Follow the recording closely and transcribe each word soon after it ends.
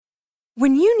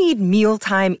When you need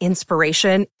mealtime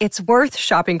inspiration, it's worth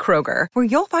shopping Kroger, where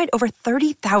you'll find over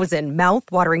 30,000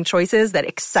 mouth-watering choices that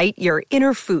excite your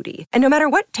inner foodie. And no matter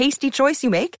what tasty choice you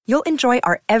make, you'll enjoy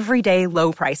our everyday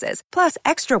low prices, plus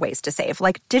extra ways to save,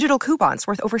 like digital coupons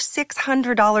worth over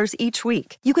 $600 each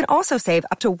week. You can also save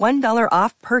up to $1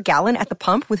 off per gallon at the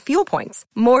pump with fuel points.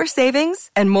 More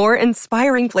savings and more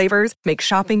inspiring flavors make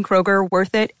shopping Kroger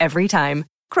worth it every time.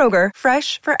 Kroger,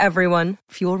 fresh for everyone.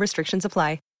 Fuel restrictions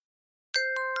apply.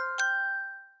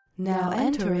 Now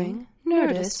entering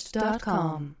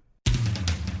Nerdist.com.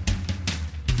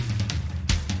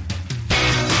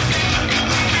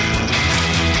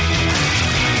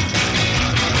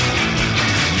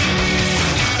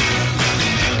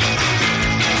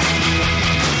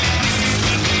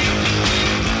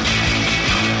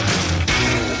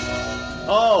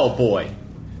 Oh boy.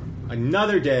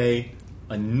 Another day,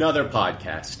 another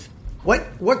podcast.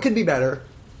 What could be better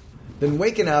than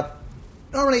waking up?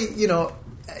 Normally,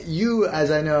 you,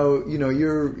 as I know,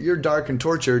 you're dark and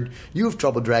tortured. You have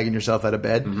trouble dragging yourself out of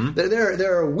bed. Mm-hmm.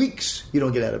 There are weeks you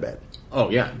don't get out of bed. Oh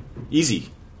yeah, easy.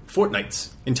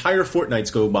 Fortnights, entire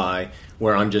fortnights go by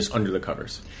where I'm just under the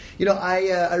covers.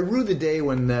 I rue the day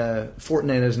when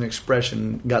fortnight as an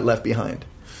expression got left behind.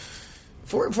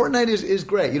 Fortnight is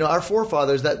great. Our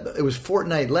forefathers, that it was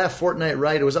fortnight left, fortnight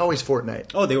right. It was always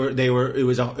fortnight. Oh, they were. It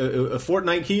was a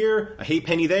fortnight here, a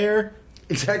halfpenny there.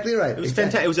 Exactly right. It was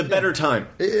fantastic. It was a better time.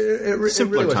 Simpler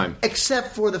really time.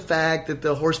 Except for the fact that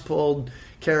the horse-pulled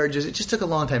carriages, it just took a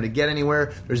long time to get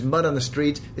anywhere. There's mud on the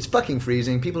streets. It's fucking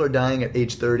freezing. People are dying at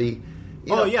age 30.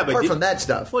 Apart from that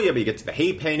stuff. Well, yeah, but you get to the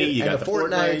halfpenny, you got the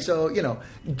fortnight. So,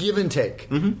 give and take.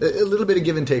 Mm-hmm. A little bit of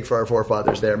give and take for our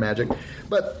forefathers there, Magic.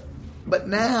 But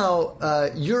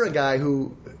now you're a guy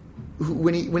who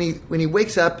when he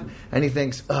wakes up and he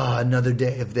thinks, oh, another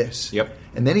day of this. Yep.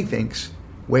 And then he thinks,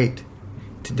 wait,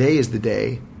 today is the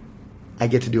day I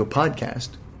get to do a podcast.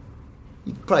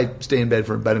 You probably stay in bed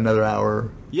for about another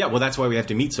hour. Yeah, well, that's why we have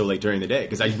to meet so late during the day,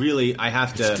 because I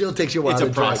have to... It still takes you a while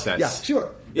to process. Drive. Yeah,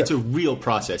 sure. It's a real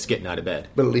process getting out of bed.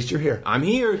 But at least you're here. I'm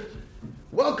here.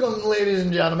 Welcome, ladies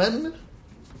and gentlemen,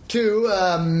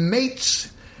 to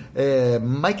Mates,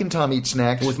 Mike and Tom Eat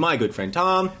Snacks. With my good friend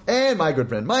Tom. And my good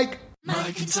friend Mike.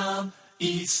 Mike and Tom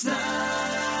Eat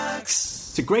Snacks.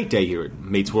 It's a great day here at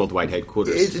Mates Worldwide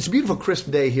Headquarters. It's a beautiful, crisp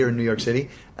day here in New York City.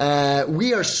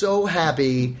 We are so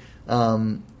happy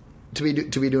to be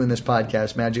doing this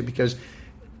podcast, Magic, because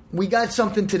we got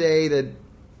something today that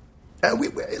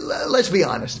let's be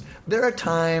honest. There are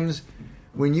times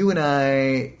when you and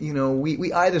I,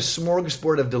 we either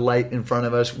smorgasbord of delight in front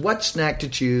of us, what snack to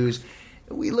choose.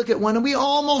 We look at one and we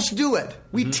almost do it.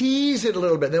 We tease it a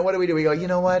little bit. Then what do? We go, you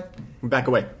know what? Back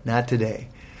away. Not today.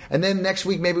 And then next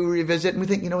week maybe we revisit and we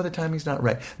think, the timing's not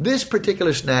right. This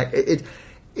particular snack,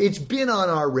 it's been on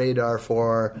our radar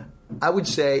for, I would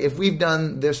say, if we've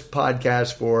done this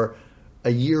podcast for a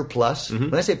year plus. Mm-hmm.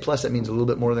 When I say plus, that means a little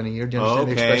bit more than a year. Do you understand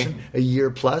the expression? A year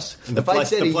plus. The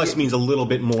plus means a little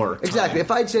bit more time. Exactly.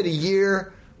 If I'd said a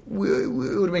year, it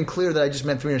would have been clear that I just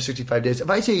meant 365 days. If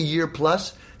I say a year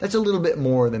plus, that's a little bit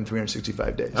more than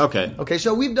 365 days. Okay,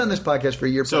 so we've done this podcast for a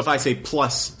year plus. So if I say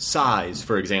plus size,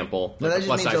 for example, no, that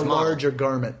just means a larger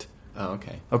garment. Oh,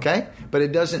 okay. Okay? But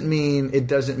it doesn't mean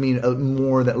a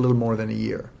little more than a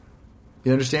year.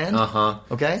 You understand? Uh-huh.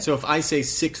 Okay? So if I say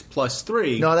 6 plus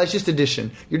 3... No, that's just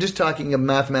addition. You're just talking a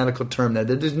mathematical term there.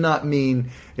 That does not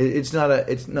mean... It's not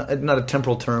a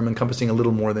temporal term encompassing a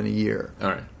little more than a year. All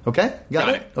right. Okay? Got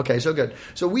it? it? Okay, so good.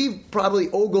 So we've probably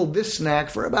ogled this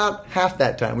snack for about half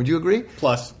that time. Would you agree?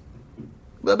 Plus.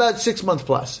 About 6 months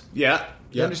plus. Yeah.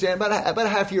 You understand? About a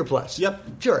half year plus. Yep.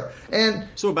 Sure. And...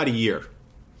 So about a year.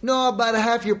 No, about a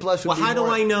half year plus would be how do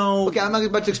I know? Okay, I'm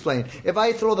about to explain. If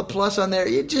I throw the plus on there,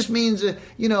 it just means,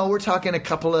 we're talking a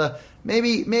couple of,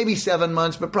 maybe 7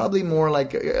 months, but probably more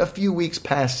like a few weeks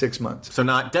past 6 months. So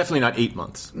definitely not 8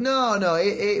 months. No,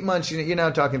 8 months, you're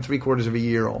now talking 3/4 of a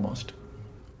year almost.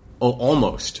 Oh,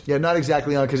 almost. Yeah, not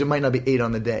exactly on, because it might not be 8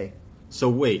 on the day. So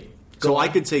wait. So I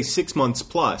could say 6 months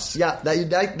plus. Yeah,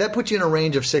 that puts you in a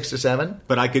range of 6 to 7.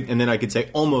 But I could say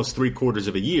almost 3/4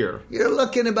 of a year. You're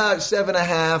looking about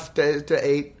 7.5 to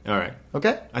 8. All right.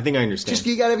 Okay? I think I understand. Just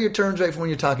you got to have your terms right for when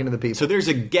you're talking to the people. So there's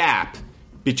a gap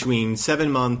between 7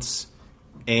 months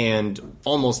and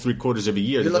almost 3/4 of a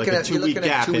year. There's like a 2-week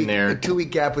gap in there. A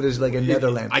 2-week gap with like a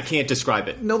Netherlands. I can't describe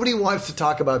it. Nobody wants to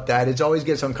talk about that. It always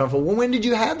gets uncomfortable. Well, when did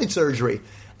you have the surgery?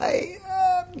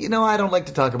 I don't like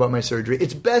to talk about my surgery.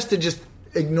 It's best to just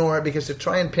ignore it, because to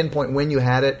try and pinpoint when you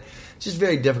had it, it's just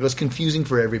very difficult. It's confusing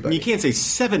for everybody. You can't say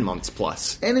 7 months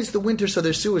plus. And it's the winter, so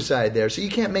there's suicide there, so you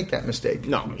can't make that mistake.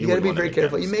 No, you got to be very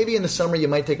careful. Maybe in the summer you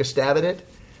might take a stab at it,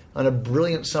 on a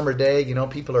brilliant summer day. You know,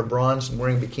 people are bronzed and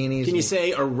wearing bikinis. Can you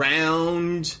say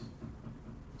around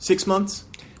 6 months?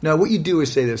 No, what you do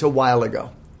is say this a while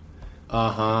ago.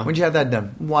 Uh-huh. When did you have that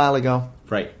done? A while ago.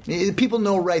 Right. People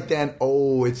know right then,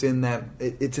 it's in that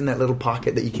little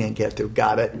pocket that you can't get to.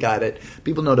 Got it.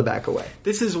 People know to back away.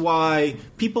 This is why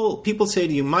people say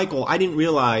to you, Michael, I didn't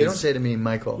realize... They don't say to me,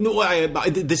 Michael. No,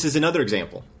 this is another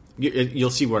example. You'll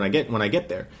see when I get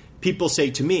there. People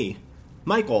say to me,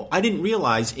 Michael, I didn't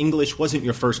realize English wasn't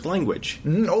your first language.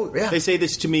 Oh, yeah. They say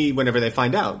this to me whenever they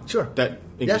find out that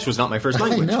English was not my first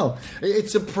language. I know.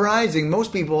 It's surprising.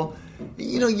 Most people,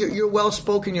 you know, you're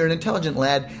well-spoken, you're an intelligent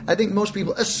lad. I think most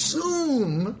people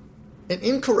assume, and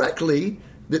incorrectly,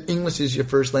 that English is your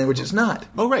first language. It's not.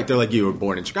 Oh, right. They're like, you were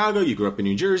born in Chicago, you grew up in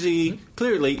New Jersey.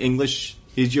 Clearly, English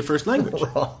is your first language.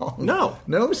 Wrong.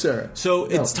 No, sir. So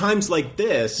it's times like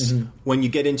this when you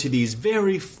get into these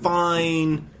very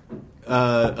fine...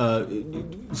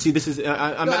 see, this is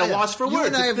I'm at a loss for words. You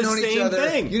and I have it's the known same each other.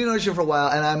 thing. You know each other for a while,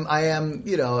 and I am.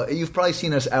 You know, you've probably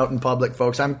seen us out in public,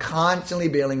 folks. I'm constantly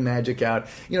bailing Magic out.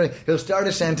 You know, he'll start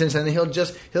a sentence and then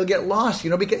he'll get lost. You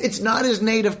know, because it's not his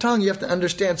native tongue. You have to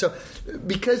understand. So,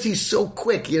 because he's so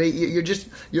quick, you know,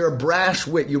 you're a brash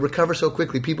wit. You recover so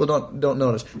quickly. People don't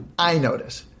notice. I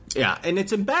notice. Yeah, and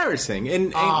it's embarrassing.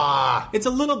 And it's a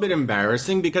little bit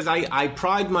embarrassing because I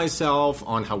pride myself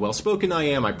on how well-spoken I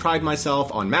am. I pride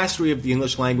myself on mastery of the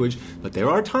English language. But there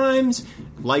are times,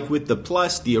 like with the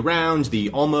plus, the around,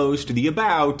 the almost, the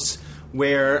abouts,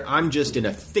 where I'm just in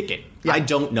a thicket. Yeah. I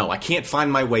don't know. I can't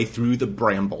find my way through the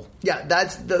bramble. Yeah,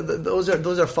 that's those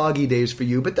are foggy days for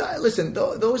you. But listen,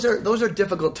 those are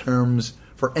difficult terms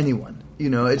for anyone. You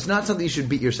know, it's not something you should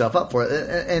beat yourself up for.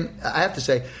 And I have to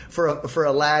say, for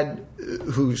a lad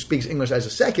who speaks English as a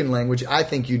second language, I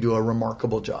think you do a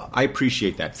remarkable job. I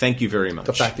appreciate that. Thank you very much.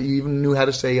 The fact that you even knew how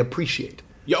to say appreciate.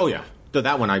 Yeah, oh yeah. So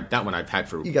that one I've had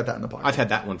for... You got that in the pocket. I've had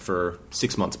that one for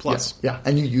 6 months plus. Yeah,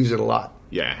 and you use it a lot.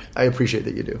 Yeah. I appreciate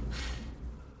that you do.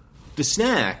 The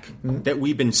snack that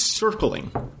we've been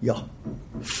circling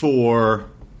for...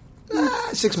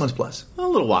 6 months plus. A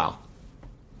little while.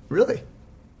 Really?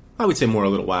 I would say more a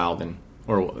little while than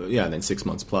 6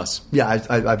 months plus. Yeah,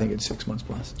 I think it's 6 months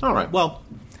plus. All right, well,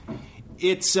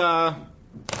 it's... Oh,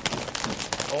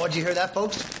 did you hear that,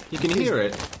 folks? You can hear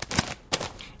it.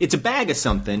 It's a bag of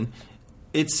something.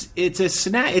 It's a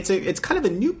snack. It's kind of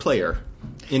a new player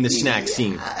in the snack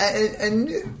scene.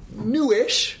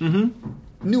 Newish. Mm-hmm.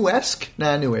 Newish.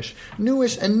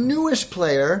 Newish. A newish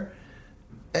player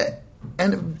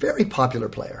and a very popular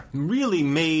player. Really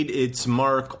made its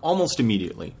mark almost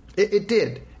immediately. It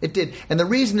did. And the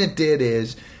reason it did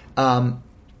is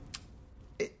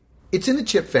it's in the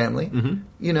chip family,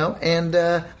 you know, and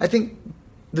I think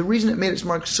the reason it made its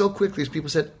mark so quickly is people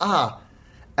said, a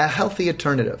healthy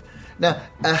alternative. Now,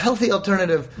 a healthy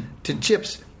alternative to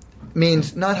chips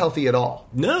means not healthy at all.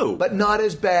 No. But not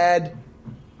as bad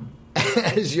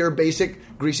as your basic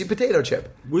greasy potato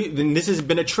chip. This has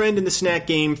been a trend in the snack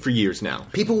game for years now.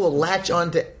 People will latch on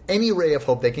to any ray of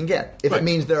hope they can get if it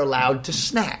means they're allowed to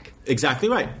snack. Exactly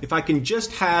right. If I can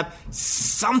just have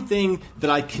something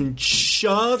that I can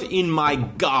shove in my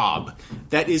gob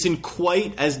that isn't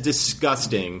quite as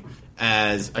disgusting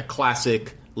as a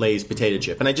classic Lay's potato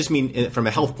chip. And I just mean from a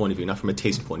health point of view, not from a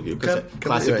taste point of view. Because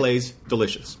classic Lay's,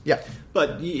 delicious. Yeah.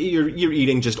 But you're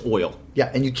eating just oil. Yeah,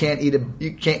 and you can't eat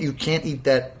you can't eat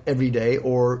that every day,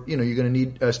 or you're going to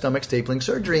need stomach stapling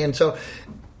surgery. And so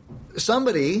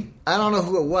somebody, I don't know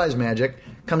who it was, Magic,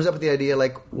 comes up with the idea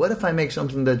like, what if I make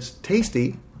something that's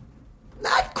tasty,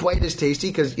 not quite as tasty,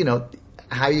 because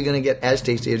how are you going to get as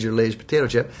tasty as your Lay's potato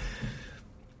chip,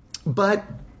 but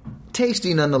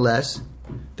tasty nonetheless,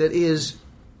 that is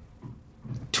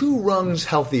 2 rungs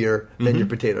healthier than your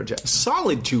potato chip.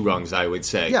 Solid 2 rungs, I would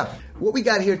say. Yeah. What we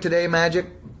got here today, Magic,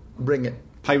 bring it.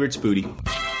 Pirate's Booty.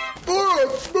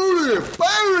 Pirate's Booty!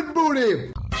 Pirate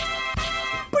Booty!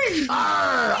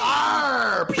 Arr!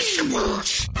 Arr!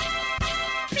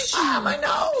 My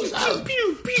nose!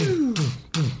 Pew, pew, pew.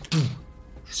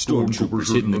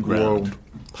 Stormtroopers hitting the ground.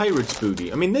 Pirate's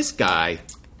Booty. I mean, this guy...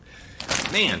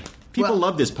 Man... People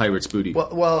love this Pirate's Booty.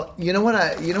 Well, you know what?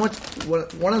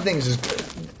 One of the things is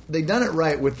they done it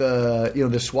right with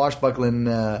the swashbuckling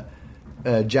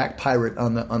Jack Pirate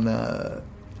on the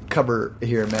cover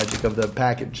here, Magic, of the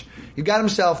package. You got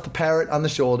himself the parrot on the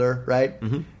shoulder, right?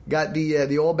 Mm-hmm. Got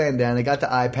the old bandana, got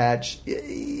the eye patch.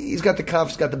 He's got the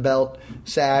cuffs, got the belt,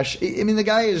 sash. I mean, the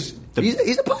guy is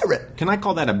he's a pirate. Can I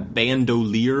call that a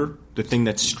bandolier? The thing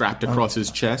that's strapped across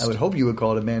his chest. I would hope you would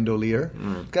call it a bandolier.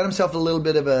 Got himself a little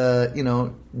bit of a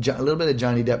little bit of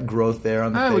Johnny Depp growth there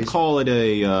on the face. I would call it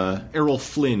a Errol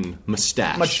Flynn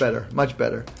mustache. Much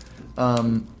better.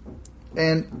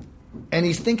 And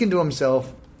he's thinking to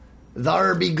himself,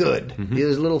 "Thar be good."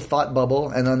 His little thought bubble,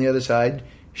 and on the other side,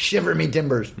 "Shiver me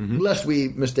timbers," lest we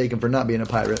mistake him for not being a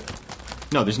pirate.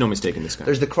 No, there's no mistake in this guy.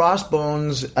 There's the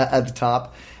crossbones at the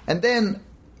top, and then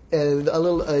a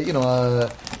little,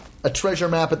 a treasure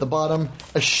map at the bottom,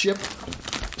 a ship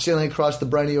sailing across the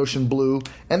briny ocean blue,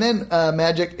 and then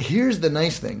magic. Here's the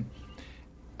nice thing.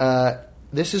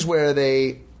 This is where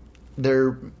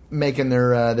they're making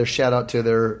their shout out to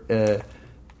their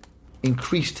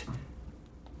increased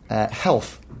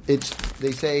health.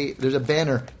 They say there's a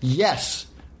banner. Yes.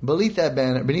 Beneath that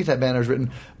banner is written,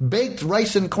 "Baked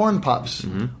rice and corn puffs,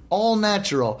 all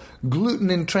natural, gluten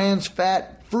and trans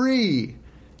fat free,"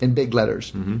 in big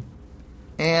letters.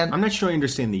 And I'm not sure I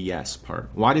understand the yes part.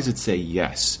 Why does it say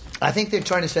yes? I think they're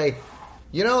trying to say,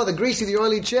 the greasy, the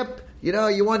oily chip,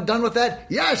 you want done with that?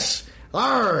 Yes!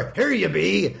 Arr, here you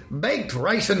be, baked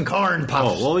rice and corn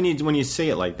puffs. Oh, well, when you say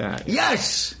it like that.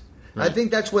 Yes! Right. I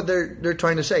think that's what they're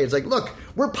trying to say. It's like, look,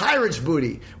 we're pirates,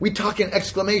 booty. We talk in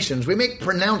exclamations. We make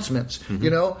pronouncements.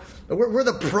 We're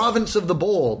the province of the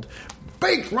bold.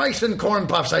 Baked rice and corn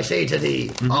puffs, I say to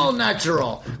thee. All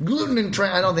natural. Gluten and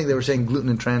I don't think they were saying gluten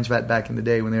and trans fat back in the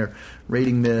day when they were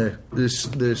raiding the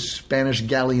Spanish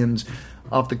galleons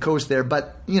off the coast there.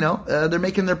 But, they're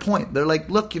making their point. They're like,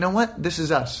 look, you know what? This is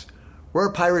us.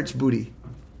 We're pirates, booty.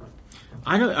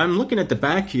 I'm looking at the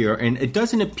back here, and it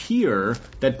doesn't appear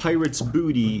that Pirates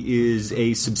Booty is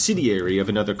a subsidiary of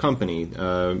another company.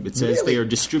 It says they are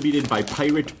distributed by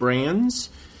Pirate Brands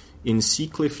in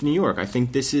Seacliff, New York. I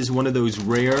think this is one of those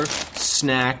rare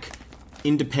snack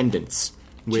independents,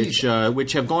 which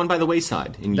have gone by the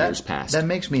wayside in years past. That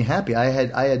makes me happy. I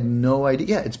had no idea.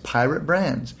 Yeah, it's Pirate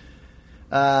Brands.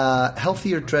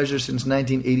 Healthier treasure since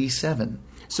 1987.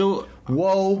 So,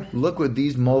 whoa, look what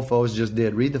these mofos just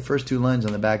did. Read the first two lines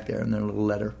on the back there in their little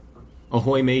letter.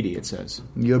 Ahoy matey, it says.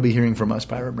 You'll be hearing from us,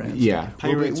 Pirate Brands. Yeah.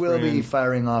 We'll be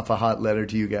firing off a hot letter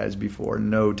to you guys before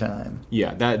no time.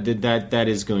 Yeah, that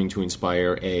is going to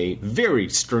inspire a very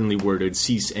sternly worded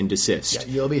cease and desist.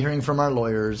 Yeah, you'll be hearing from our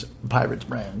lawyers, Pirate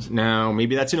Brands. Now,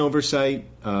 maybe that's an oversight,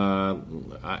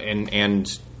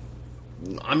 and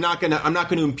I'm not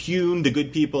gonna impugn the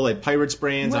good people at Pirates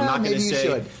Brands. Well, I'm not gonna say. Maybe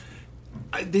you should.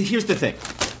 Here's the thing.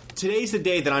 Today's the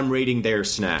day that I'm rating their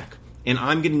snack, and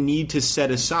I'm going to need to set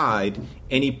aside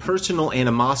any personal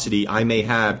animosity I may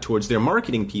have towards their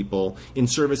marketing people in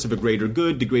service of a greater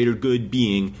good, the greater good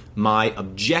being my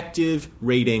objective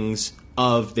ratings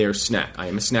of their snack. I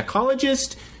am a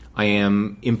snackologist. I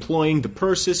am employing the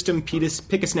PER system,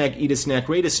 pick a snack, eat a snack,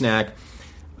 rate a snack.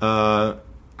 I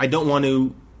don't want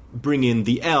to bring in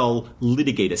the L,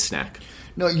 litigate a snack.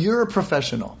 No, you're a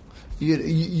professional.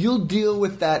 You'll deal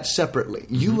with that separately.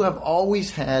 You have always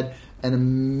had an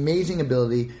amazing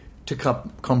ability to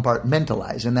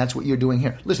compartmentalize, and that's what you're doing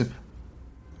here. Listen,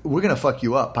 we're going to fuck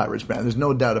you up, Pirates Brand. There's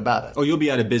no doubt about it. Oh, you'll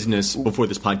be out of business before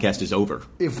this podcast is over.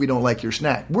 If we don't like your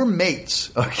snack. We're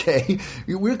mates, okay?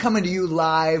 We're coming to you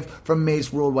live from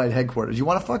Mates Worldwide Headquarters. You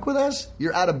want to fuck with us?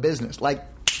 You're out of business. Like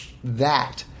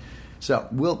that. So,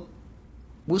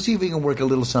 We'll see if we can work a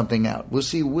little something out. We'll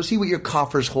see what your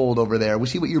coffers hold over there. We'll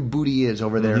see what your booty is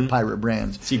over there at Pirate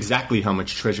Brands. See exactly how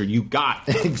much treasure you got.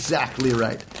 Exactly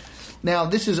right. Now,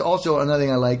 this is also another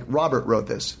thing I like. Robert wrote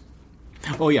this.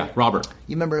 Oh, yeah, Robert.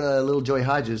 You remember little Joy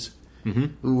Hodges,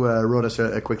 who wrote us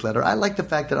a quick letter. I like the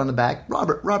fact that on the back,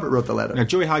 Robert wrote the letter. Now,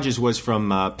 Joy Hodges was from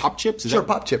Pop Chips?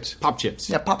 Pop Chips. Pop Chips.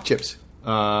 Yeah, Pop Chips.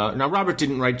 Now, Robert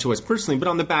didn't write to us personally, but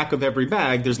on the back of every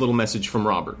bag, there's a little message from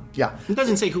Robert. Yeah. It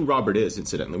doesn't say who Robert is,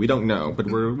 incidentally. We don't know, but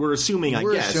we're assuming, I guess.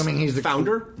 We're assuming he's the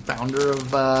founder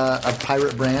of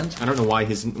Pirate Brands. I don't know why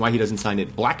he doesn't sign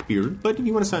it Blackbeard, but if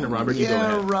you want to sign it Robert, you go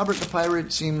ahead. Robert the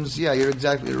Pirate seems, you're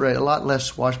exactly right. A lot less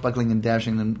swashbuckling and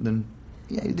dashing than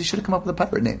they should have come up with a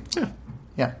pirate name.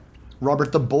 Yeah.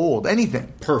 Robert the Bold.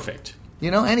 Anything. Perfect.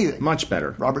 Anything. Much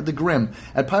better. Robert the Grim.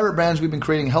 At Pirate Brands, we've been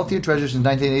creating healthier treasures since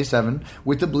 1987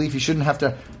 with the belief you shouldn't have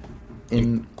to,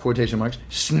 in quotation marks,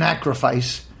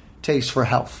 sacrifice taste for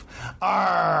health.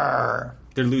 Arr!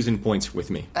 They're losing points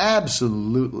with me.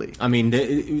 Absolutely. I mean,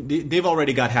 they've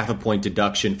already got half a point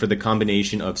deduction for the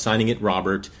combination of signing it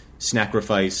Robert,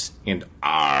 sacrifice, and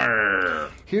arr.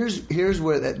 Here's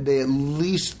where they at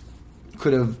least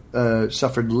could have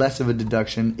suffered less of a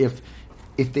deduction if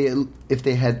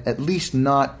they had at least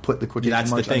not put the quotation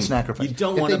marks on sacrifice. You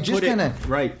don't want to put it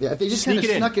right. Yeah, if they just kind of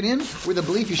snuck it in with the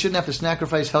belief you shouldn't have to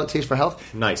sacrifice taste for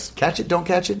health. Nice. Catch it, don't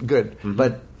catch it, good.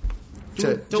 But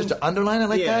just to underline it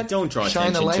like that, don't draw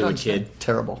shine the light attention on to a kid.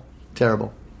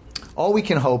 Terrible. All we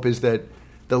can hope is that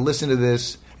they'll listen to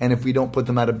this, and if we don't put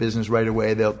them out of business right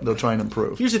away, they'll try and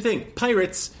improve. Here's the thing: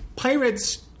 pirates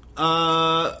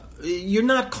you're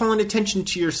not calling attention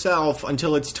to yourself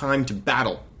until it's time to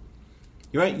battle.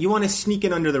 Right? You want to sneak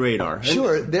in under the radar.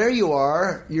 Sure, there you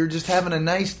are. You're just having a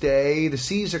nice day. The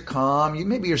seas are calm.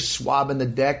 Maybe you're swabbing the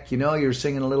deck. You're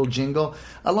singing a little jingle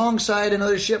alongside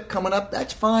another ship coming up.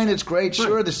 That's fine. It's great.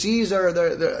 Sure, Right. the seas are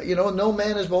there. No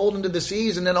man is beholden to the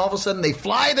seas. And then all of a sudden they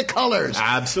fly the colors.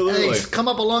 Absolutely. And they come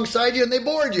up alongside you and they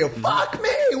board you. Fuck me.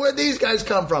 Where'd these guys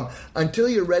come from? Until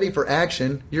you're ready for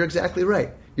action, you're exactly right.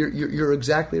 You're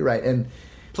exactly right. And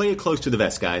play it close to the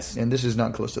vest, guys. this is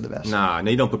not close to the vest. Nah,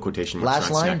 no, you don't put quotation marks Last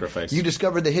on line, sacrifice. you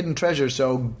discovered the hidden treasure,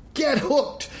 so get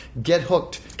hooked. Get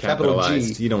hooked. Capitalized.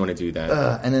 Capital G. You don't want to do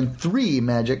that. And then 2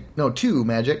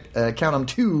 magic. Count them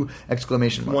 2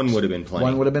 exclamation marks. One would have been plenty.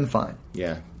 One would have been fine.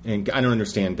 Yeah, and I don't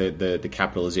understand the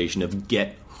capitalization of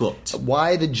get hooked.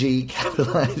 Why the G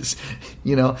capitalized?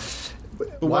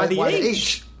 Why the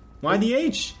H? Why the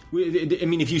H? I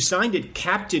mean, if you signed it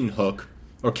Captain Hook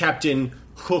or Captain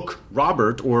Hook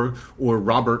Robert or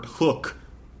Robert Hook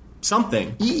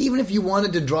something. Even if you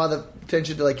wanted to draw the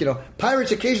attention to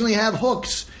pirates occasionally have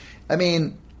hooks. I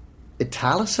mean,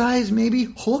 italicized maybe?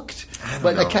 Hooked?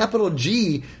 But know. a capital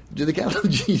G, the capital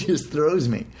G just throws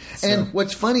me. And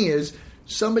what's funny is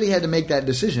somebody had to make that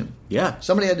decision. Yeah.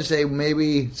 Somebody had to say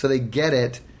maybe so they get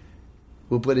it,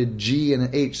 we'll put a G and an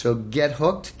H. So get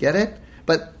hooked, get it?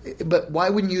 But why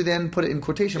wouldn't you then put it in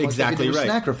quotation marks? Exactly like you did with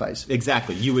right. Sacrifice.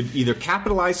 Exactly. You would either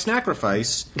capitalize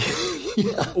sacrifice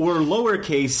or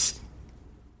lowercase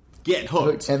get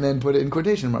hooked. And then put it in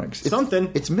quotation marks.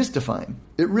 It's mystifying.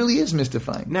 It really is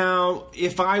mystifying. Now,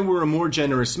 if I were a more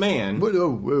generous man,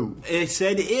 Whoa. it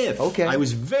said if. Okay. I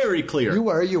was very clear. You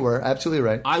were absolutely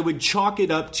right. I would chalk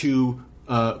it up to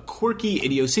quirky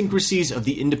idiosyncrasies of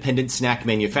the independent snack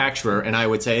manufacturer, and I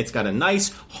would say it's got a nice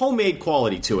homemade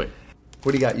quality to it.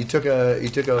 What do you got? You took a.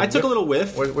 I took a little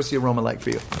whiff. What's the aroma like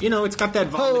for you? It's got that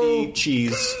vomity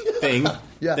cheese thing.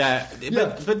 Yeah.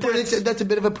 But that's a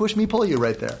bit of a push me pull you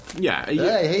right there. Yeah.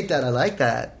 I hate that. I like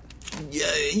that.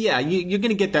 Yeah, you're going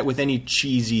to get that with any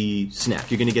cheesy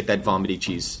snack. You're going to get that vomity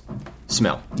cheese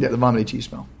smell. Yeah, the vomity cheese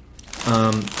smell.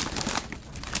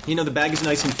 The bag is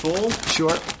nice and full.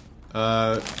 Sure.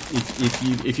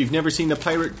 If you've never seen the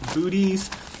pirate booties,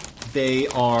 they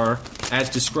are, as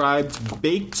described,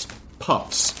 baked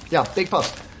puffs. Yeah, big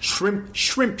puffs. Shrimp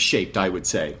shaped, I would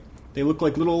say. They look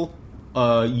like little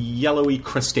yellowy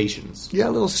crustaceans. Yeah,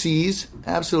 little C's,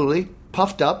 absolutely.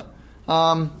 Puffed up.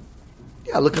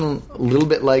 Looking a little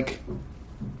bit like,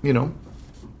 a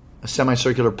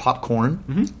semicircular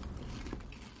popcorn.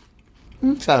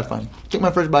 Mm-hmm. Satisfying. Take my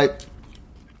first bite.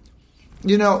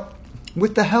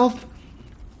 With the health,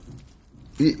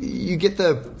 you get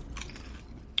the...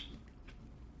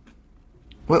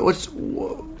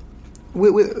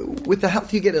 With the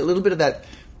health, you get a little bit of that.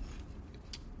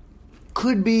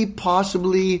 Could be,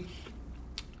 possibly,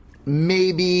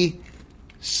 maybe,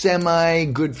 semi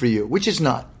good for you, which is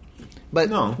not. But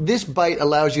No. This bite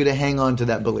allows you to hang on to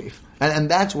that belief, and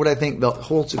that's what I think the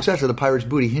whole success of the Pirate's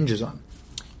Booty hinges on.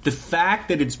 The fact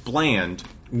that it's bland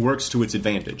works to its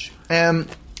advantage. And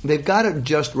they've got it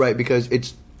just right because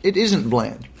it isn't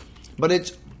bland, but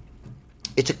it's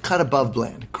a cut above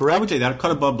bland, correct? I would say that,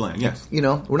 cut above bland, yes.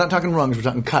 We're not talking rungs, we're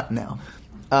talking cut now.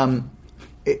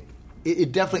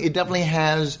 It definitely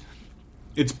has.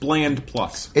 It's bland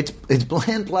plus. It's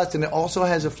bland plus, and it also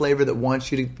has a flavor that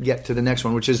wants you to get to the next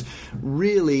one, which is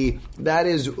really, that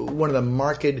is one of the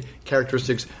marked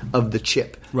characteristics of the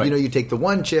chip. Right. You take the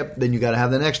one chip, then you got to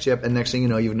have the next chip, and next thing you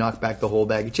know, you've knocked back the whole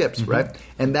bag of chips, right?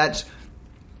 And that's,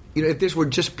 if this were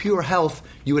just pure health,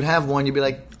 you would have one, you'd be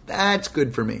like, that's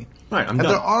good for me. Right, I'm and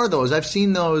done. there are those. I've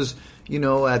seen those,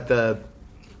 at the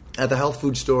health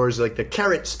food stores, like the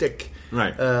carrot stick.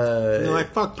 Right.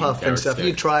 Fuck puff and carrot stuff. stick.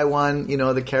 You try one,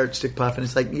 the carrot stick puff, and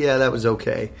it's like, yeah, that was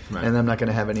okay, Right. and I'm not going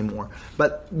to have any more.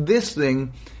 But this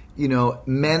thing,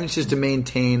 manages to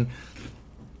maintain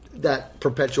that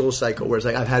perpetual cycle where it's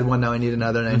like, I've had one, now I need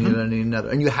another, and I need another, I need another.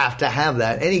 And you have to have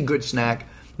that. Any good snack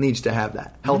needs to have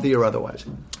that, healthy or otherwise.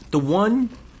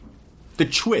 The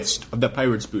twist of the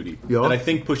Pirate's Booty Yeah. that I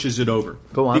think pushes it over.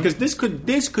 Go on. Because this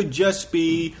could just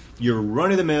be your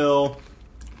run-of-the-mill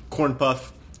corn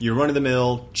puff, your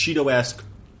run-of-the-mill Cheeto-esque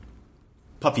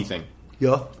puffy thing.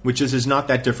 Yeah. Which is not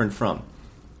that different from.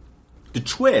 The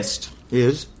twist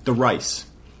Is. the rice.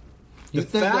 You The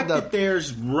think fact that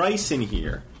there's rice in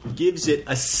here gives it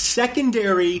a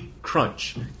secondary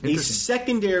crunch, a Interesting.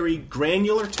 secondary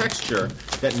granular texture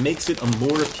that makes it a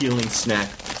more appealing snack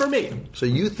for me. So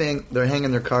you think they're hanging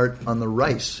their cart on the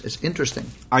rice. It's interesting.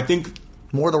 I think,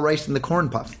 More the rice than the corn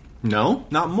puff, no,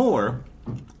 not more.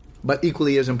 but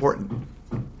equally as important.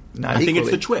 Not I think equally.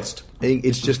 it's the twist.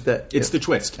 It's just that It's the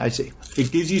twist. I see.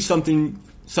 It gives you something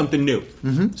new,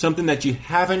 something that you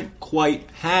haven't quite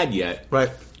had yet, Right.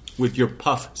 with your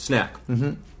puff snack.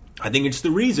 I think it's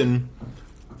the reason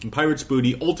Pirate's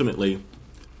Booty ultimately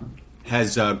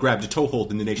has grabbed a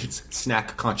toehold in the nation's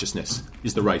snack consciousness.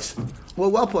 Is the rice?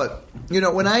 Well put.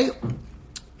 When I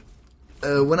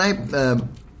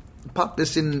pop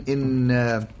this in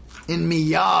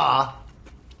Mia,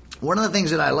 one of the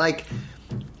things that I like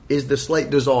is the slight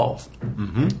dissolve.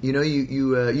 Mm-hmm.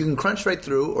 You can crunch right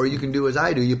through, or you can do as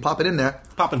I do. You pop it in there,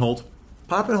 Pop and hold.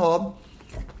 pop and hold.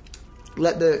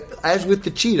 As with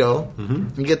the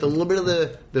Cheeto, you get a little bit of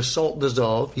the salt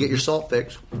dissolve. You get your salt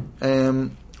fix,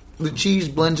 and the cheese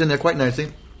blends in there quite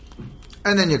nicely,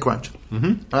 and then you crunch.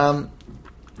 Mm-hmm.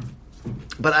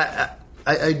 But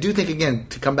I do think, again,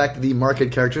 to come back to the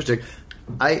market characteristic,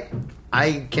 I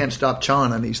can't stop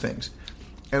chawing on these things,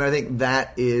 and I think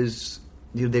that is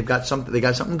they've got something. They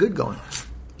got something good going.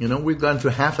 We've gone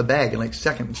through half a bag in like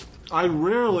seconds. I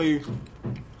rarely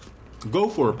go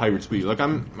for a Pirate's Booty. Like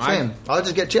I'll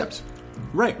just get chips.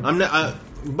 Right. I'm not.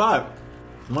 But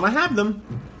when I have them,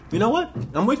 you know what?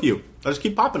 I'm with you. I just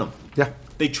keep popping them. Yeah.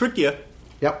 They trick you.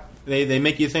 Yep. They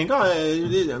make you think,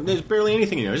 there's barely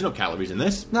anything in here. There's no calories in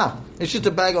this. No, it's just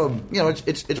a bag of,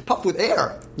 it's puffed with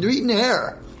air. You're eating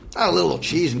air. A little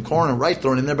cheese and corn and rice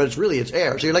thrown in there, but it's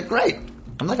air. So you're like, great.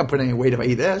 I'm not going to put any weight if I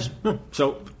eat this.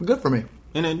 So Good for me.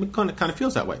 And it kind of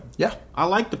feels that way. Yeah. I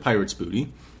like the Pirate's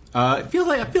Booty. I feel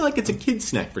like it's a kid's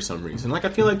snack for some reason. Like I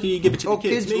feel like you give it to the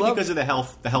kids, maybe because of the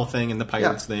health thing and the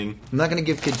pirates thing. I'm not going to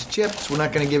give kids chips. We're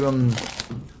not going to give them,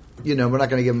 we're not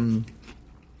going to give them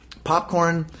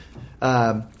popcorn.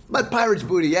 But Pirate's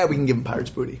Booty, yeah, we can give them Pirate's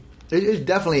Booty. It's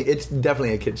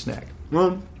definitely a kid's snack.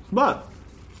 Well, but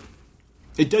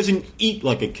it doesn't eat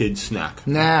like a kid's snack.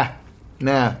 Nah.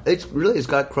 It's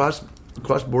got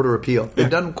cross-border appeal. They've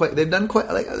done quite.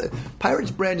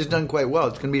 Pirates brand has done quite well.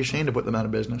 It's going to be a shame to put them out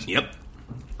of business. Yep.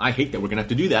 I hate that we're going to have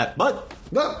to do that, but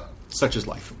Well, such is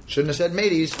life. shouldn't have said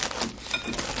mateys.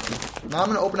 Now I'm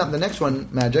going to open up the next one,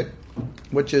 Magic,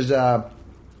 which is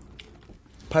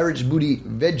Pirate's Booty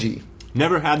Veggie.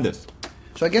 Never had this.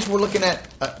 So I guess we're looking at.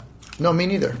 No, me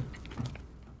neither.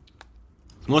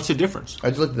 What's the difference? I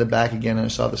just looked at the back again and I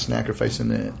saw the sacrifice in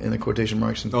the quotation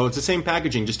marks. And Oh, it's the same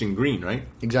packaging, just in green, right?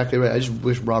 exactly right. I just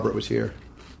wish Robert was here.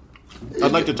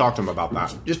 I'd like to talk to him about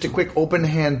that. Just a quick open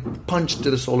hand punch to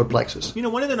the solar plexus. You know,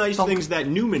 one of the nice things that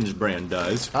Newman's brand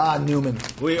does. Newman.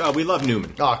 We love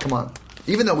Newman. Oh, come on.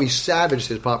 Even though we savaged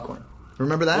his popcorn.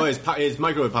 Remember that? Well, his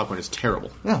microwave popcorn is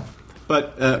terrible. Yeah.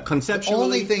 But conceptually,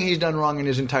 Only thing he's done wrong in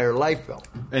his entire life, Bill.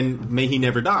 and may he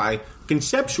never die.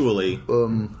 Conceptually,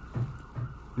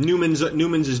 Newman's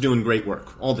is doing great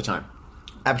work all the time.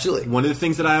 Absolutely. One of the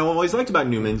things that I always liked about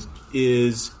Newman's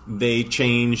is they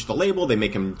change the label. They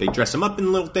dress him up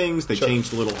in little things. They change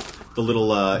the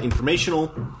little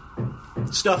informational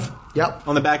stuff. Yep.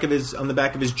 On the back of his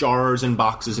jars and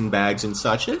boxes and bags and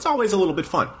such. And it's always a little bit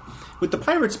fun. With the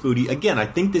Pirate's Booty, again, I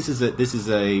think this is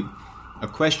a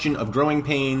question of growing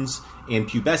pains and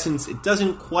pubescence. It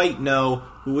doesn't quite know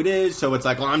who it is, so it's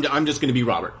like, well, I'm just going to be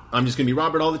Robert. I'm just going to be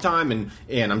Robert all the time, and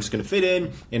I'm just going to fit in,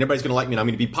 and everybody's going to like me, and I'm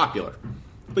going to be popular.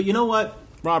 But you know what,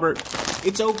 Robert?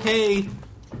 It's okay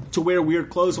to wear weird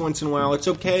clothes once in a while. It's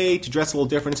okay to dress a little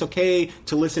different. It's okay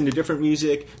to listen to different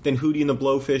music than Hootie and the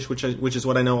Blowfish, which is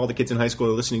what I know all the kids in high school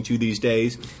are listening to these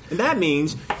days. And that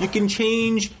means you can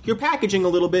change your packaging a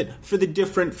little bit for the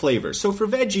different flavors. So for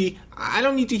veggie, I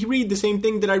don't need to read the same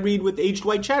thing that I read with aged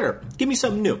white cheddar. Give me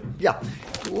something new. Yeah.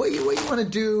 What you want to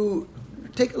do,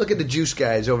 take a look at the juice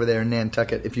guys over there in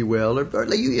Nantucket, if you will. Or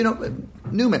like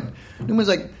Newman. Newman's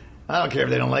like, I don't care if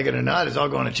they don't like it or not. It's all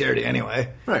going to charity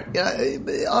anyway. Right. Yeah.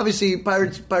 Obviously,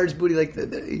 Pirates Booty, like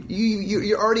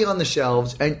you're already on the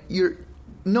shelves, and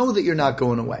know that you're not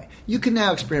going away. You can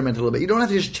now experiment a little bit. You don't have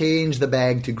to just change the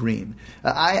bag to green.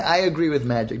 I agree with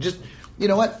Magic. Just, you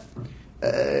know what?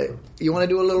 You want to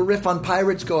do a little riff on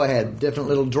Pirates? Go ahead. Different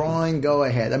little drawing? Go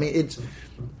ahead. I mean, it's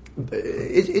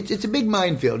a big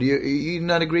minefield. You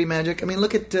not agree, Magic? I mean,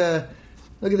 look at the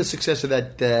success of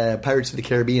that Pirates of the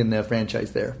Caribbean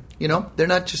franchise there. You know, they're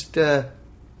not just... They're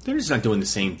just not doing the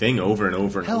same thing over and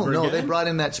over and hell over no, again. they brought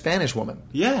in that Spanish woman.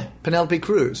 Yeah. Penelope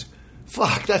Cruz.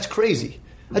 Fuck, that's crazy.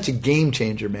 That's a game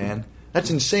changer, man.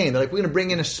 That's insane. They're like, we're going to bring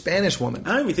in a Spanish woman.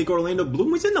 I don't even think Orlando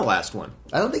Bloom was in the last one.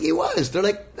 I don't think he was. They're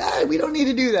like, we don't need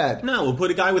to do that. No, we'll put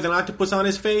a guy with an octopus on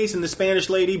his face and the Spanish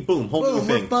lady, boom, whole new Boom,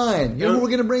 thing. we're fine. You know who we're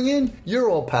going to bring in? Your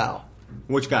old pal.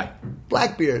 Which guy?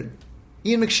 Blackbeard.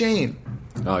 Ian McShane.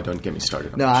 Oh, don't get me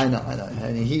started on No, that. I know.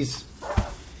 I mean, he's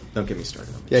Don't get me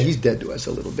started on this. Yeah, he's dead to us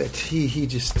a little bit. He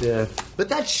just. But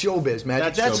that's showbiz, man.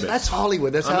 That's showbiz. That's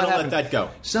Hollywood. That's I'm how it gonna happens. let that go.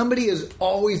 Somebody is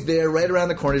always there, right around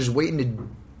the corner, just waiting to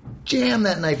jam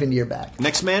that knife into your back.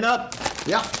 Next man up.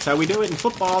 Yeah. That's how we do it in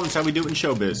football. That's how we do it in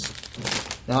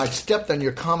showbiz. Now I stepped on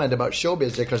your comment about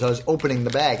showbiz there because I was opening the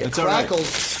bag. And That's all right.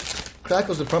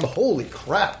 Crackles the crumble. Holy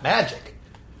crap! Magic.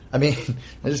 I mean,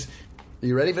 are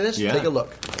you ready for this? Yeah. Take a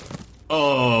look.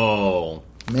 Oh.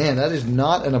 Man, that is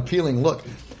not an appealing look.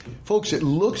 Folks, it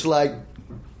looks like...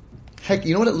 Heck,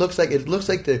 you know what it looks like? It looks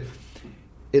like the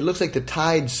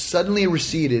tide suddenly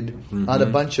receded on a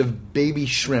bunch of baby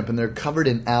shrimp, and they're covered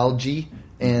in algae,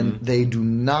 and they do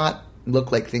not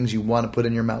look like things you want to put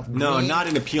in your mouth. No, Green- not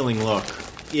an appealing look.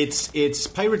 It's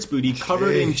pirate's booty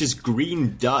covered in just green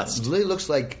It dust. literally looks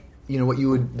like, you know, what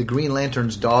the Green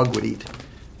Lantern's dog would eat.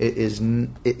 It is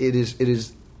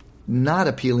not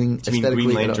appealing You mean aesthetically. Green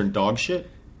at all. Lantern dog shit?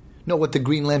 No, what the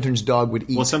Green Lantern's dog would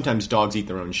eat. Well, sometimes dogs eat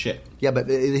their own shit. Yeah, but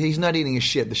he's not eating his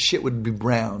shit. The shit would be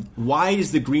brown. Why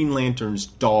is the Green Lantern's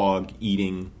dog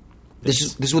eating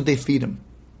This is what they feed him.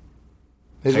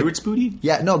 pirate's booty?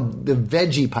 Yeah, no, the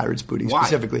veggie pirate's booty Why?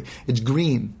 specifically. It's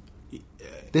green.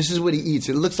 This is what he eats.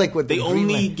 It looks like what They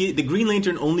the the Green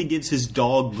Lantern only gives his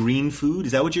dog green food.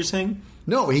 Is that what you're saying?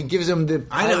 No, he gives him the.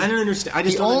 I don't understand. I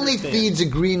just he don't only understand. feeds a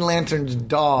Green Lantern's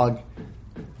dog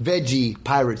veggie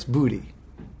pirate's booty.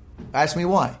 Ask me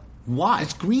why. Why?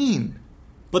 It's green.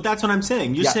 But that's what I'm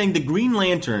saying. You're Yeah. saying the Green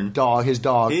Lantern, His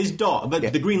dog, but Yeah.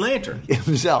 the Green Lantern,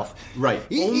 himself. right?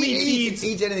 He only eats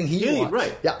anything he wants.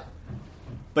 right? Yeah.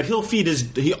 But he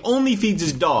only feeds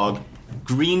his dog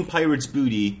green pirate's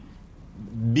booty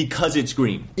because it's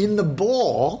green, In the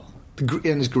bowl, and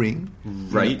it's green.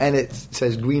 right? And it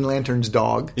says Green Lantern's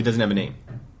dog. It doesn't have a name.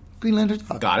 Green Lantern's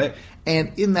dog. Got it.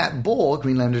 And in that bowl,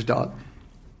 Green Lantern's dog,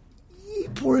 he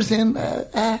pours in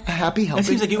a happy, healthy. It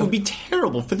seems like it would be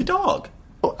terrible for the dog.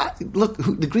 Oh, look,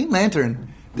 the Green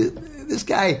Lantern, this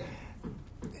guy's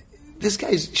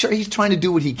sure he's trying to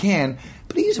do what he can,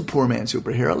 but he's a poor man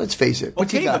superhero. Let's face it.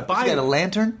 What's he Okay, got? but He's got a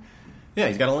lantern. Yeah,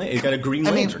 he's got a green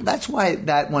I lantern. mean, that's why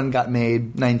that one got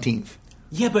made 19th.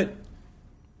 Yeah, but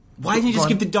why didn't you just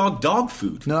Go on. give the dog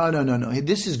food? No.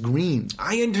 This is green.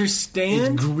 I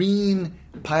understand. It's green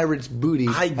pirate's booty,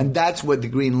 and that's what the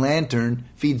Green Lantern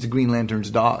feeds the Green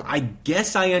Lantern's dog. I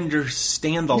guess I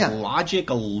understand the Yeah. logic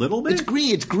a little bit. It's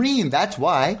green. It's green. That's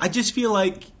why. I just feel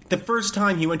like the first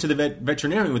time he went to the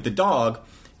veterinarian with the dog,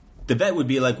 the vet would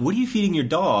be like, "What are you feeding your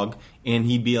dog?" And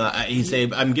he'd be like, he'd say,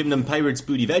 "I'm giving him pirate's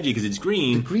booty veggie because it's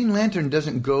green." Green Lantern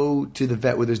doesn't go to the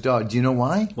vet with his dog. Do you know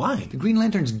why? Why? The Green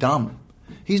Lantern's dumb.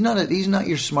 He's not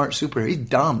your smart superhero. He's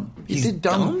dumb. He's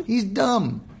dumb? He's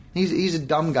dumb. He's a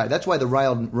dumb guy. That's why the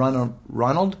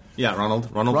Ronald Yeah, Ronald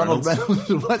Reynolds. Reynolds.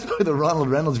 That's why the Ronald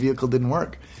Reynolds vehicle didn't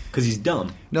work. Because he's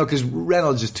dumb. No, because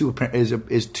Reynolds is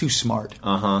too smart.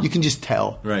 Uh-huh. You can just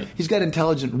tell. Right. He's got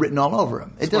intelligent written all over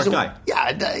him. It Smart doesn't. guy.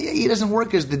 Yeah, he doesn't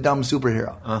work as the dumb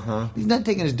superhero. Uh-huh. He's not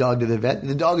taking his dog to the vet.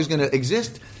 The dog is going to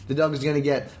exist. The dog is going to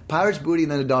get pirate's booty,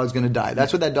 and then the dog's going to die.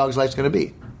 That's what that dog's life's going to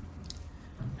be.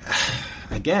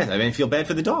 I guess. I mean, I feel bad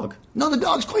for the dog. No, the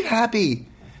dog's quite happy.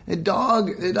 The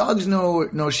dog's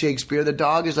no Shakespeare. The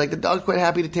dog's quite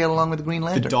happy to tail along with the Green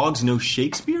Lantern. The dog's no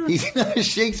Shakespeare? He's not a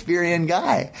Shakespearean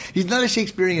guy. He's not a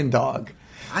Shakespearean dog.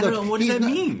 I don't know. What does he's that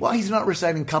not- mean? Well, he's not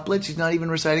reciting couplets. He's not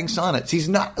even reciting sonnets. He's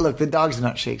not. Look, the dog's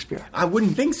not Shakespeare. I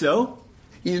wouldn't think so.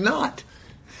 He's not.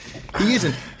 He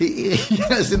isn't. He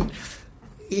hasn't.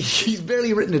 He's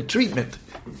barely written a treatment.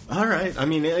 All right. I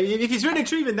mean, if he's written a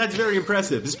treatment, that's very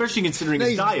impressive, especially considering No,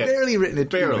 his he's diet. barely written a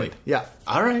treatment. Barely. Yeah.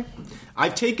 All right.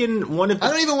 I've taken one of the...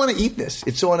 I don't even want to eat this.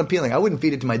 It's so unappealing. I wouldn't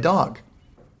feed it to my dog.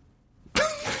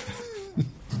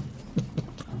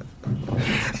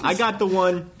 I took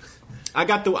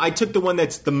the one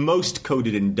that's the most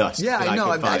coated in dust. Yeah, that I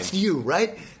know. could That's find. you,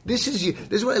 right? This is you.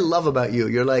 This is what I love about you.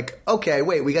 You're like, okay,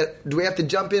 wait, do we have to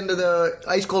jump into the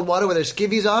ice cold water with our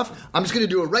skivvies off? I'm just going to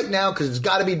do it right now because it's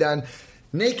got to be done.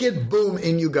 Naked, boom,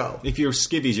 in you go. If you're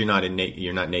skivvies, you're not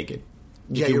naked.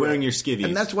 Yeah, If you're wearing right. your skivvies.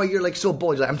 and that's why you're like so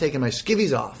bold. You're like, I'm taking my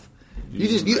skivvies off.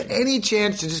 You any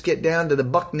chance to just get down to the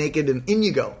buck naked and in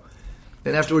you go.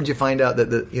 Then afterwards, you find out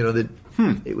that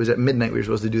it was at midnight we were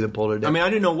supposed to do the polar dip. I mean, I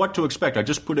didn't know what to expect. I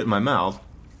just put it in my mouth.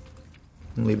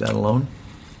 Leave that alone.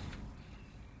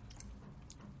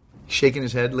 Shaking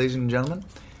his head, ladies and gentlemen.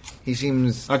 He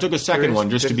seems. I took a second curious. one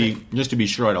just to Good be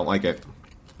sure I don't like it.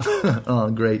 Oh,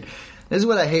 great. This is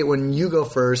what I hate when you go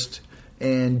first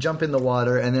and jump in the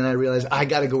water, and then I realize I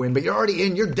got to go in, but you're already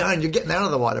in, you're done, you're getting out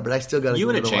of the water, but I still got to You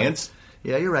go had in a the water. chance.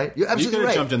 Yeah, you're right. You're absolutely could've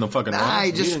right. jumped in the fucking water. I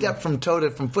You just didn't- stepped from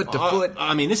foot to foot.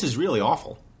 I mean, this is really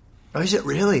awful. Oh, is it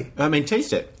really? I mean,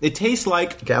 taste it. It tastes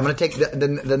like... Okay, I'm going to take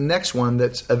the next one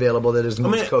that's available that is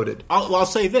most coated. I'll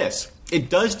say this. It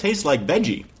does taste like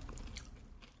veggie.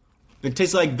 It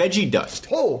tastes like veggie dust.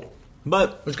 Oh!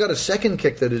 But... It's got a second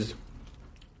kick that is...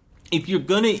 If you're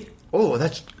going to... Oh,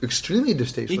 that's extremely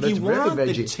distasteful. If That's you very want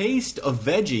veggie. the taste of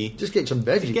veggie... Just get some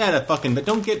veggies. Yeah, but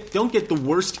don't get the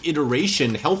worst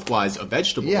iteration health-wise of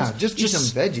vegetables. Yeah, just eat some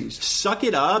veggies. Suck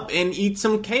it up and eat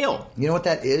some kale. You know what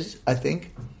that is, I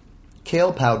think?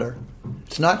 Kale powder.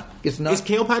 It's not... Is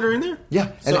kale powder in there?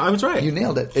 Yeah. So I was right. You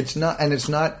nailed it. It's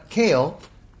not kale.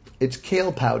 It's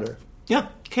kale powder. Yeah,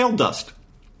 kale dust.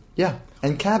 Yeah,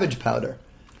 and cabbage powder.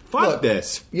 Fuck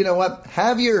this. You know what?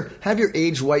 Have your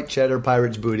aged white cheddar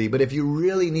Pirate's Booty, but if you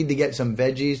really need to get some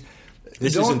veggies,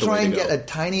 don't try and get a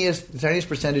tiniest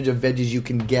percentage of veggies you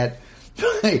can get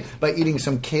by eating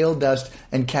some kale dust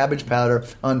and cabbage powder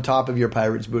on top of your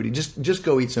Pirate's Booty. Just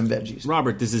go eat some veggies.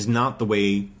 Robert, this is not the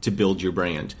way to build your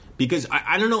brand, because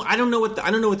I don't know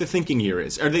what the thinking here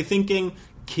is. Are they thinking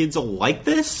kids will like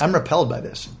this? I'm repelled by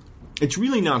this. It's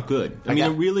really not good. I mean,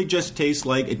 it really just tastes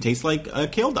like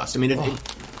kale dust. I mean,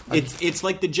 it's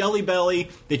like the Jelly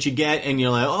Belly that you get, and you're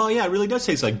like, oh yeah, it really does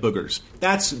taste like boogers.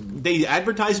 They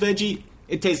advertise veggie.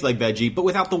 It tastes like veggie, but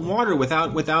without the water,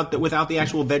 without the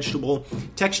actual vegetable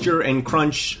texture and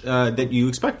crunch that you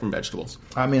expect from vegetables.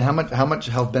 I mean, how much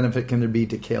health benefit can there be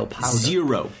to kale powder?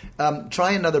 Zero.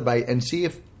 Try another bite and see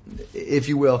if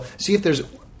you will, see if there's.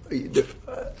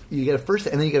 You get a first,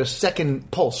 and then you get a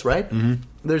second pulse, right? Mm-hmm.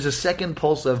 There's a second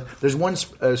pulse there's one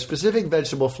specific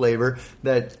vegetable flavor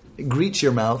that greets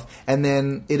your mouth, and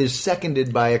then it is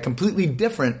seconded by a completely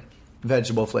different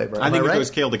vegetable flavor. I think it right?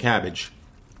 goes kale to cabbage.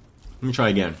 Let me try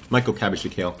again. Might go cabbage to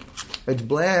kale. It's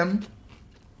bland.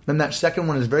 Then that second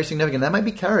one is very significant. That might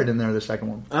be carrot in there, the second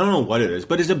one. I don't know what it is,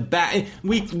 but it's a bad...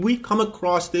 We come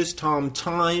across this, Tom,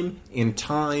 time and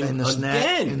time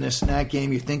again. In the snack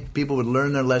game, you think people would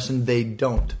learn their lesson. They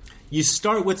don't. You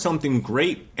start with something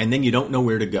great, and then you don't know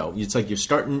where to go. It's like you're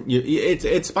starting...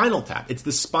 It's Spinal Tap. It's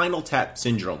the Spinal Tap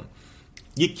syndrome.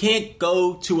 You can't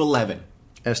go to 11.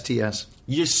 STS.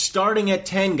 You're starting at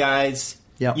 10, guys.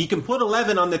 Yep. You can put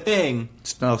 11 on the thing.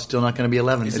 It's still not going to be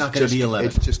 11. It's not going to be 11.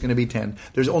 It's just going to be 10.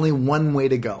 There's only one way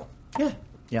to go. Yeah.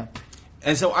 Yeah.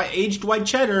 And so aged white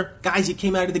cheddar, guys, you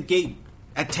came out of the gate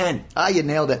at 10. You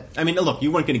nailed it. I mean, look,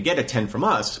 you weren't going to get a 10 from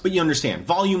us, but you understand.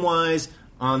 Volume-wise,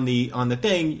 on the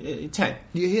thing, 10.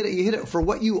 You hit it for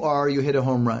what you are. You hit a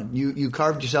home run. You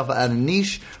carved yourself out a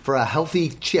niche for a healthy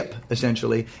chip,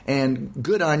 essentially. And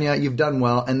good on you. You've done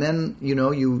well. And then you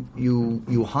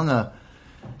hung a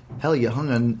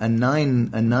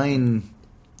nine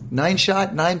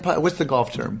shot. What's the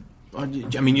golf term? I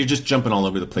mean, you're just jumping all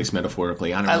over the place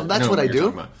metaphorically. I don't know. That's what I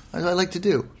do. I like to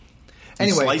do.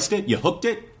 Anyway, you sliced it. You hooked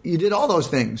it. You did all those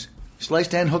things.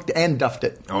 Sliced and hooked and duffed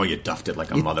it. Oh, you duffed it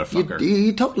like a motherfucker.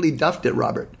 You totally duffed it,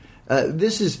 Robert.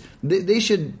 They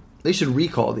should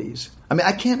recall these. I mean,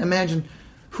 I can't imagine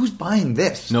who's buying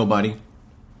this. Nobody,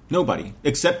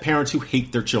 except parents who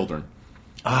hate their children.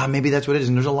 Maybe that's what it is,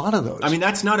 and there's a lot of those. I mean,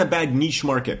 that's not a bad niche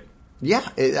market. Yeah,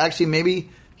 actually, maybe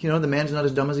the man's not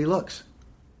as dumb as he looks.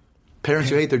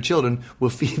 Parents who hate their children will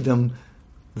feed them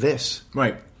this.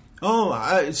 Right.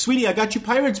 Oh, sweetie, I got you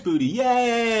Pirate's Booty.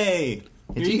 Yay!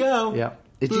 Here you go. Yeah.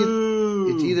 It's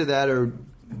either that or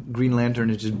Green Lantern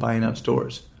is just buying out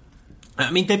stores. I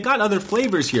mean, they've got other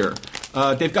flavors here.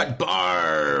 They've got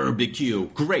barbecue.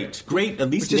 Great. At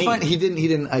least which is fine. He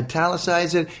didn't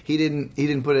italicize it. He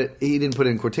didn't put it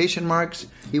in quotation marks.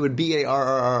 He would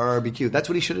BARBQ. That's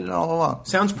what he should have done all along.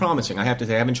 Sounds promising. I have to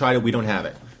say, I haven't tried it. We don't have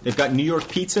it. They've got New York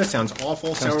pizza. Sounds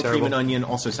awful. Sour cream and onion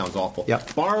also sounds awful.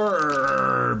 Yep.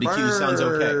 Barbecue sounds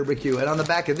okay. Barbecue. And on the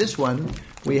back of this one,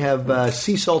 we have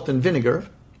sea salt and vinegar.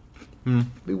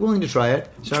 Be willing to try it.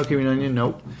 Sour cream and onion,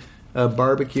 nope.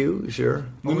 Barbecue, sure.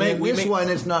 This one,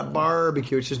 it's not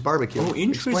barbecue. It's just barbecue. Oh,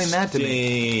 interesting. Explain that to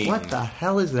me. What the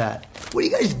hell is that? What are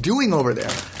you guys doing over there?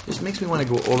 This makes me want to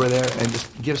go over there and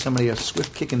just give somebody a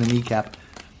swift kick in the kneecap.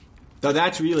 So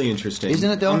that's really interesting. Isn't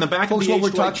it, though? On the back Folks, of the what we're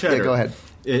aged white cheddar, go ahead.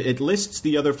 It lists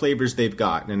the other flavors they've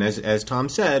got. And as Tom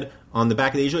said, on the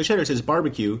back of the aged white cheddar it says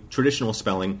barbecue, traditional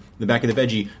spelling. The back of the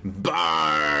veggie,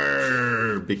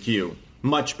 barbecue.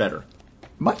 Much better.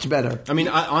 Much better. I mean,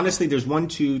 honestly, there's 1,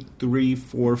 2, 3,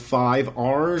 4, 5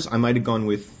 R's. I might have gone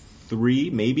with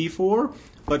 3, maybe 4.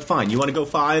 But fine. You want to go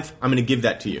 5? I'm going to give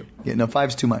that to you. Yeah, no,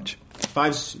 5's too much.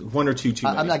 5's 1 or 2 too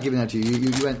many. I'm not giving that to you.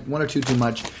 You went 1 or 2 too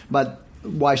much. But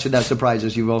why should that surprise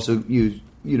us? You've also used,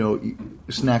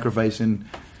 sacrifice in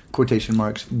quotation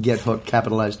marks, get hooked,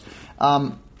 capitalized.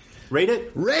 Rate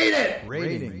it? Rate it!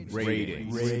 Ratings.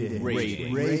 Ratings!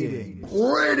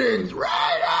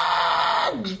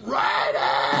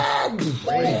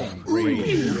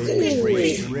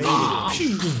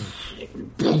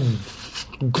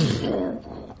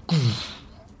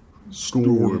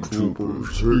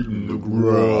 Stormtroopers hitting the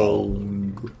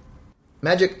ground.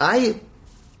 Magic, a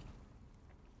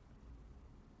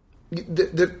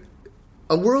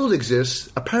world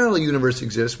exists, a parallel universe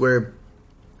exists where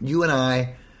you and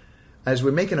I, as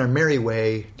we're making our merry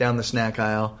way down the snack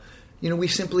aisle, we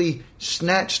simply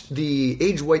snatched the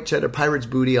aged white cheddar pirate's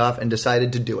booty off and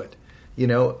decided to do it.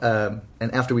 And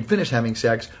after we'd finished having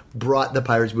sex, brought the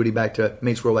pirate's booty back to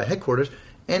Mates Worldwide headquarters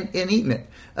and eaten it.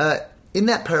 In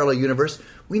that parallel universe,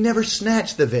 we never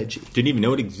snatched the veggie. Didn't even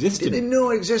know it existed. Didn't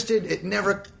know it existed. It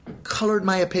never colored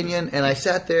my opinion. And I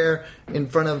sat there in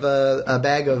front of a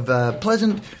bag of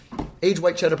pleasant aged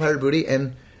white cheddar pirate booty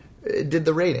and did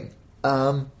the rating.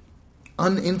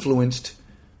 Uninfluenced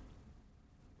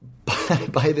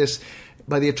by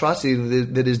the atrocity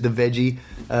that is the veggie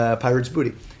pirate's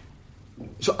booty.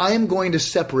 So I am going to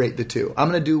separate the two. I'm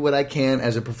going to do what I can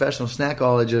as a professional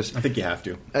snackologist. I think you have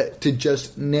to. To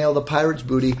just nail the pirate's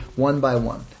booty one by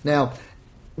one. Now,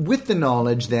 with the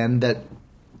knowledge then that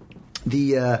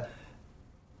the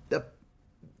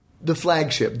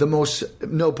flagship, the most,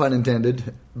 no pun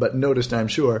intended, but noticed I'm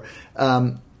sure,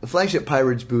 the flagship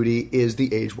pirate's booty is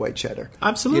the aged white cheddar.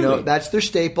 Absolutely. That's their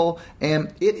staple,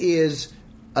 and it is...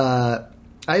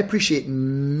 I appreciate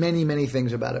many, many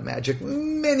things about it, Magic.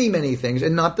 Many, many things,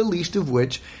 and not the least of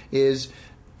which is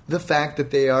the fact that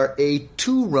they are a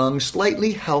two-rung,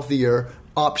 slightly healthier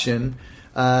option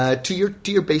to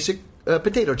your basic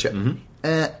potato chip.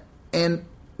 Mm-hmm. And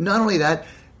not only that,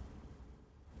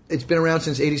 it's been around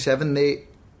since '87.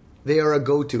 They are a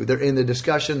go-to. They're in the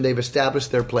discussion. They've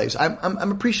established their place.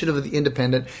 I'm appreciative of the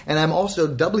independent, and I'm also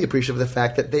doubly appreciative of the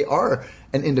fact that they are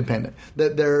an independent.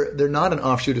 That they're not an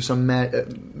offshoot of some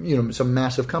some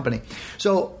massive company.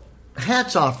 So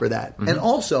hats off for that. Mm-hmm. And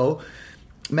also,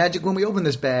 Magic, when we opened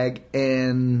this bag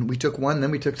and we took one, then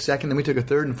we took a second, then we took a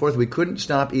third and fourth, we couldn't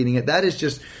stop eating it. That is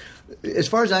just, as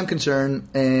far as I'm concerned,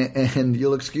 and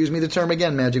you'll excuse me the term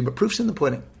again, Magic, but proof's in the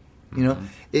pudding.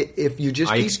 If you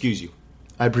just excuse you.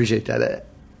 I appreciate that.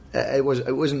 I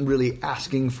wasn't really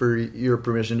asking for your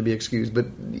permission to be excused, but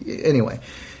anyway,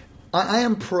 I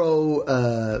am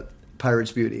pro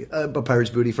Pirate's Beauty.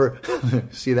 Pirate's Booty for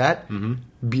see that?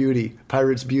 Mm-hmm. Beauty,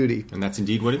 Pirate's Beauty, and that's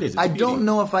indeed what it is. It's I don't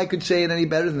know if I could say it any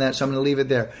better than that, so I'm going to leave it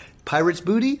there. Pirate's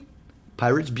Booty,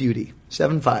 Pirate's Beauty,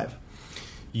 7.5.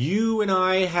 You and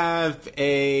I have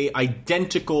a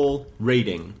identical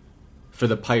rating for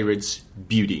the Pirate's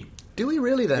Beauty. Do we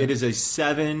really? Then it is a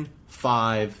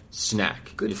 7.5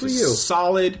 snack. Good for you. It's a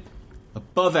solid,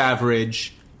 above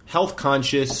average, health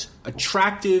conscious,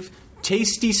 attractive,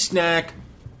 tasty snack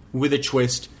with a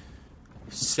twist.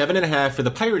 7.5 for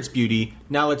the Pirate's Beauty.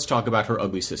 Now let's talk about her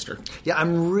ugly sister. Yeah,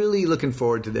 I'm really looking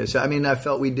forward to this. I mean, I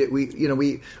felt we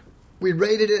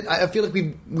rated it. I feel like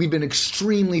we've been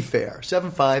extremely fair.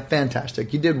 7.5,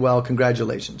 fantastic. You did well.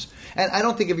 Congratulations. And I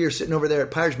don't think if you're sitting over there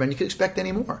at Pirates Man, you could expect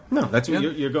any more. No, that's what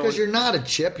you're going. Because you're not a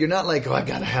chip. You're not like, I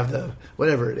got to have the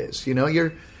whatever it is.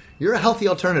 You're a healthy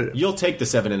alternative. You'll take the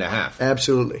 7.5.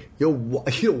 Absolutely. You'll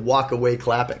walk away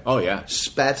clapping. Oh yeah,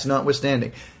 spats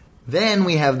notwithstanding. Then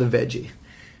we have the veggie.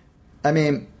 I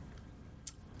mean,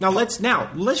 now let's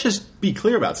just be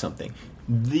clear about something.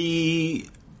 The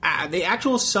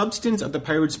actual substance of the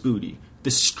Pirate's Booty,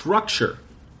 the structure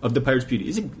of the Pirate's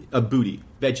Beauty,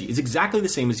 veggie, is exactly the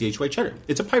same as the aged white cheddar.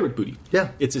 It's a pirate booty.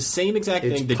 Yeah. It's the same exact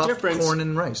thing. The puffed difference, corn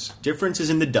and rice. Difference is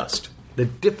in the dust. The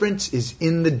difference is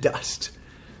in the dust.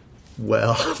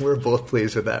 Well, we're both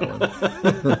pleased with that one.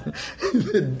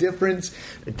 The difference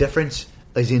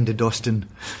is in the dustin'.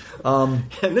 And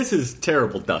this is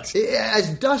terrible dust. As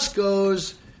dust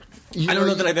goes, I don't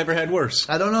know that I've ever had worse.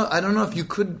 I don't know if you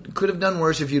could have done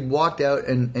worse if you'd walked out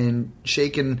and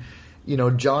shaken,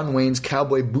 John Wayne's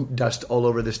cowboy boot dust all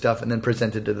over this stuff and then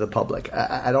presented it to the public.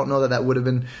 I don't know that would have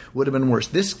been worse.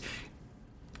 This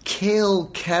kale,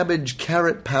 cabbage,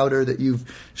 carrot powder that you've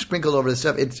sprinkled over the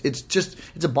stuff,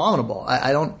 it's abominable.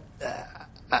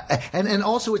 And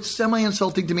also it's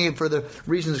semi-insulting to me for the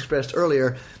reasons expressed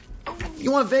earlier.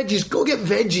 You want veggies? Go get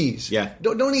veggies. Yeah.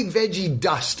 Don't eat veggie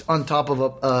dust on top of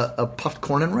a puffed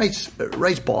corn and rice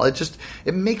ball.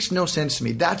 It makes no sense to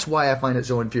me. That's why I find it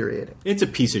so infuriating. It's a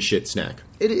piece of shit snack.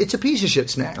 It's a piece of shit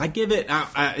snack. I give it,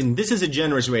 and this is a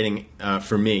generous rating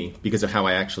for me because of how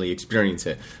I actually experience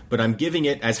it. But I'm giving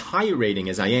it as high a rating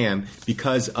as I am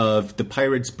because of the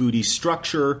Pirate's Booty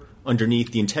structure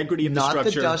underneath, the integrity of the structure.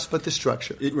 Not the dust, but the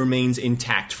structure. It remains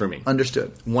intact for me.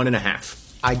 Understood.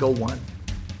 1.5. I go 1.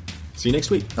 See you next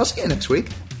week. I'll see you next week.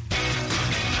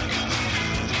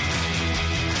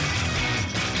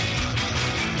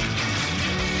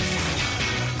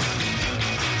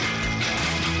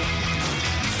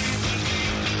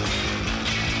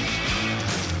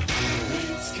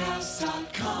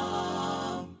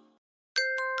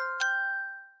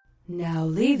 Now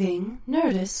leaving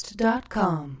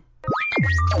Nerdist.com.